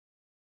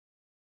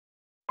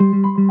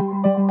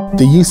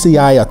The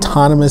UCI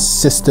Autonomous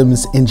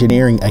Systems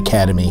Engineering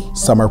Academy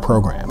summer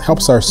program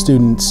helps our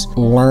students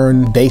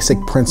learn basic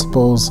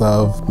principles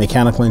of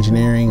mechanical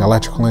engineering,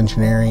 electrical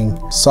engineering,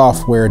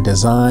 software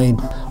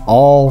design,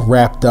 all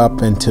wrapped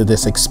up into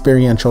this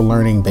experiential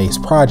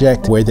learning-based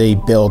project where they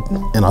build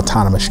an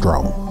autonomous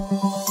drone.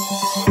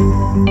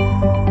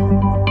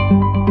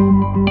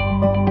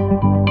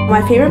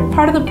 My favorite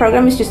part of the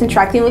program is just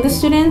interacting with the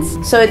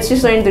students. So it's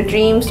just learning their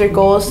dreams, their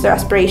goals, their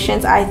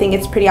aspirations. I think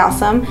it's pretty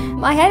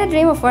awesome. I had a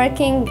dream of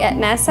working at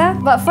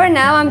NASA, but for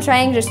now I'm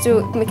trying just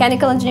to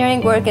mechanical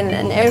engineering, work in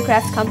an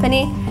aircraft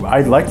company.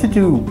 I'd like to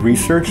do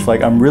research.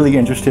 I'm really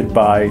interested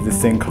by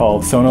this thing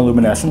called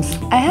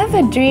sonoluminescence. I have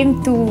a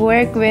dream to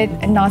work with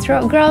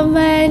Northrop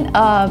Grumman,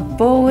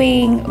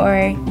 Boeing,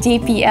 or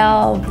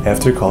JPL.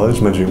 After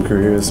college, my dream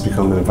career is to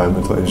become an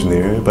environmental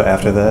engineer, but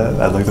after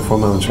that, I'd like to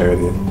form my own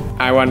charity.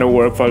 I want to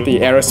work for the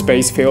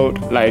aerospace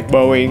field, like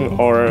Boeing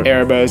or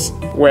Airbus,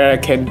 where I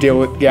can deal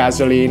with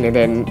gasoline and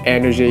then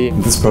energy.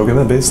 This program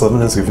at Base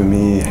 11 has given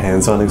me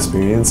hands-on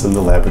experience in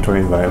the laboratory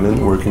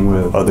environment, working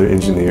with other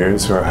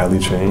engineers who are highly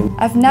trained.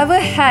 I've never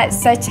had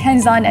such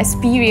hands-on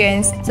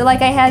experience. So I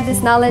had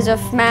this knowledge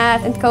of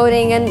math and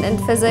coding and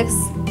physics,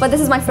 but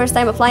this is my first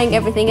time applying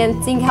everything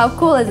and seeing how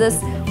cool is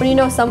this when you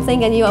know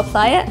something and you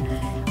apply it.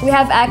 We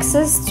have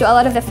access to a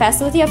lot of the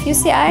facility of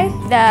UCI,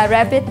 the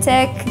Rapid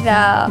Tech,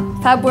 the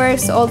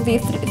FabWorks, all the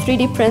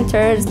 3D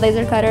printers,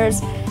 laser cutters.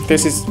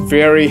 This is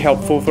very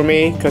helpful for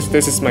me because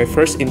this is my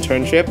first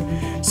internship.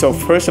 So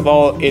first of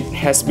all, it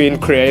has been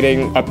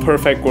creating a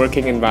perfect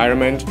working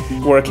environment,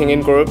 working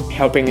in group,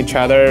 helping each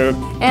other.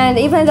 And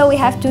even though we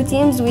have two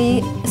teams,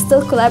 we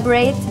still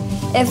collaborate.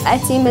 If a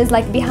team is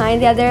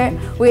behind the other,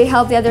 we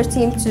help the other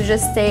team to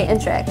just stay in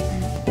track.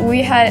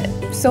 We had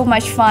so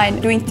much fun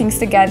doing things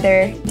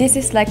together. This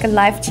is like a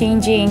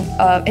life-changing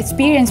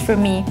experience for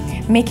me.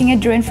 Making a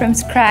drone from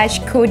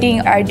scratch,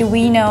 coding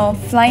Arduino,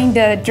 flying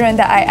the drone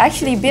that I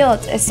actually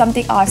built is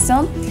something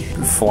awesome.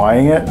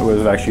 Flying it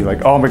was actually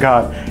oh my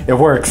god, it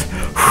works.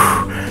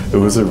 It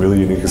was a really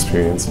unique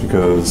experience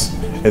because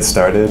it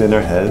started in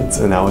our heads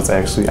and now it's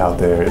actually out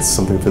there. It's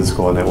something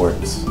physical and it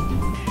works.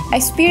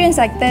 Experience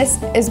like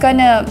this is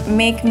gonna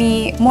make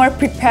me more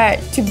prepared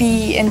to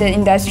be in the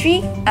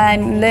industry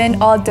and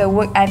learn all the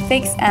work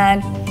ethics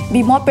and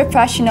be more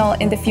professional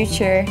in the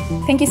future.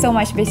 Thank you so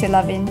much, Base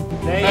 11.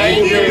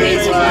 Thank you,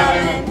 Base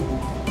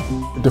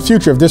 11. The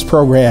future of this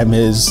program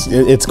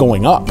it's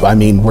going up. I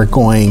mean, we're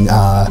going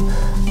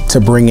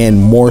to bring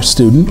in more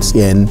students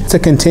in to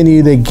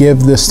continue to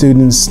give the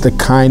students the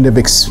kind of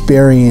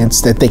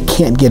experience that they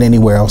can't get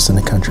anywhere else in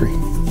the country.